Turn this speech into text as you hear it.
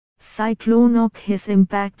Cyclone Ochki's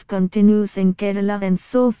impact continues in Kerala, and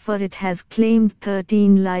so far it has claimed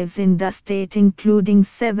 13 lives in the state, including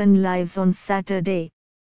 7 lives on Saturday.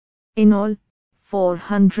 In all,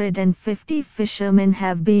 450 fishermen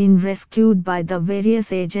have been rescued by the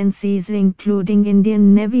various agencies including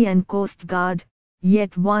Indian Navy and Coast Guard,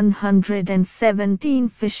 yet 117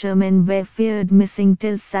 fishermen were feared missing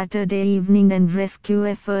till Saturday evening and rescue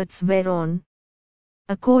efforts were on.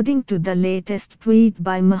 According to the latest tweet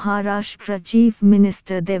by Maharashtra Chief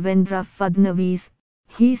Minister Devendra Fadnavis,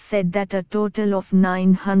 he said that a total of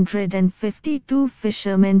 952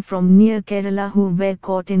 fishermen from near Kerala who were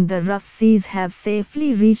caught in the rough seas have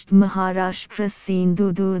safely reached Maharashtra's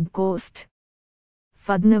Sindhudurg coast.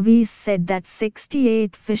 Fadnavis said that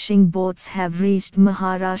 68 fishing boats have reached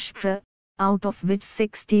Maharashtra, out of which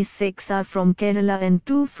 66 are from Kerala and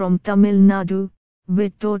 2 from Tamil Nadu,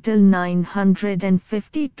 with total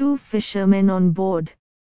 952 fishermen on board.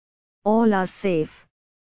 All are safe.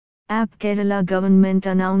 Kerala government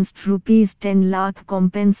announced ₹10 lakh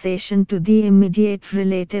compensation to the immediate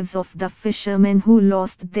relatives of the fishermen who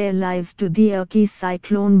lost their lives to the Ochki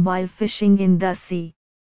cyclone while fishing in the sea.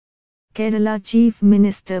 Kerala Chief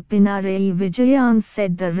Minister Pinarayi Vijayan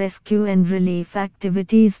said the rescue and relief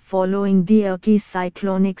activities following the Ochki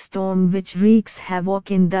cyclonic storm, which wreaks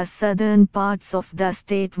havoc in the southern parts of the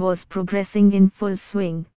state, was progressing in full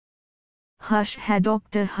swing. Hush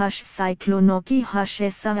Dr. Hush Cyclone Ochki Hush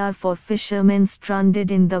SR for fishermen stranded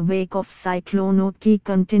in the wake of Cyclone Ochki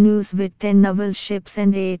continues, with 10 naval ships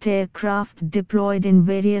and 8 aircraft deployed in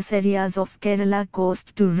various areas of Kerala coast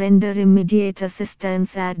to render immediate assistance.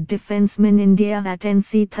 At Defenceman India at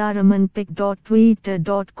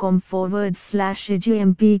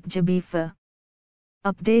nctharamanpic.twitter.com/IGMPeakJabifa.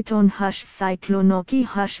 Update on Hush Cyclone Ochki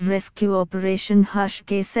Hush Rescue Operation Hush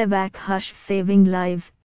Case Havoc Hush Saving Lives.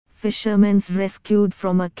 Fishermen rescued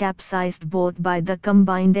from a capsized boat by the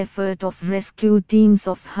combined effort of rescue teams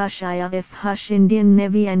of Hush IRF, Hush Indian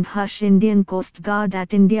Navy and Hush Indian Coast Guard.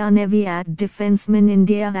 At India Navy at Defenceman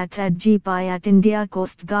India at GPI at India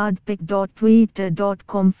Coast Guard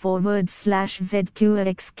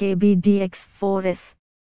pic.twitter.com/ZQRXKBDX4S.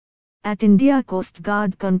 At India Coast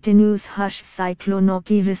Guard continues Hush Cyclone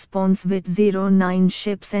Ochki response with 09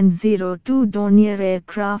 ships and 02 Dornier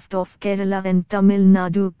aircraft off Kerala and Tamil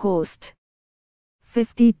Nadu coast.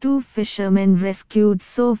 52 fishermen rescued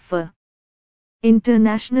so far.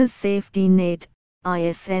 International Safety Net,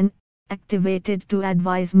 ISN, activated to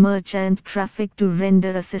advise merchant traffic to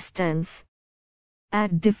render assistance.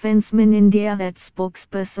 At Defenceman India at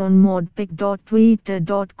spokesperson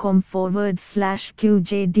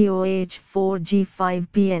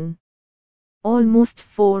modpic.twitter.com/QJDOH4G5PN. Almost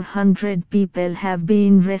 400 people have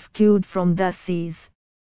been rescued from the seas.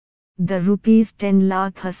 The ₹10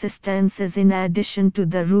 lakh assistance is in addition to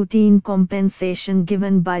the routine compensation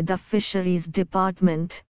given by the Fisheries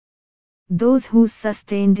Department. Those who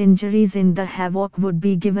sustained injuries in the havoc would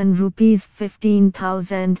be given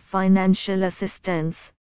 ₹15,000 financial assistance.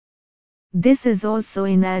 This is also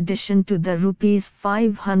in addition to the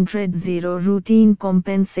 ₹500 routine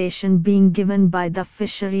compensation being given by the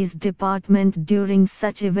Fisheries Department during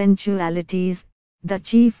such eventualities, the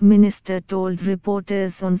Chief Minister told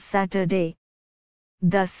reporters on Saturday.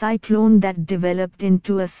 The cyclone that developed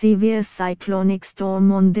into a severe cyclonic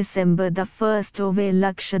storm on December 1 over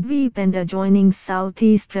Lakshadweep and adjoining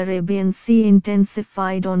Southeast Arabian Sea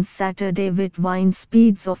intensified on Saturday with wind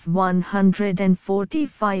speeds of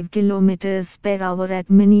 145 km per hour at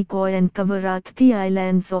Minikoi and Kavarakti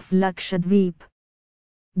Islands of Lakshadweep.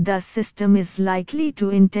 The system is likely to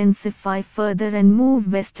intensify further and move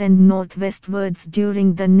west and northwestwards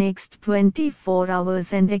during the next 24 hours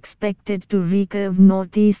and expected to recurve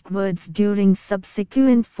northeastwards during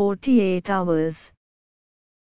subsequent 48 hours.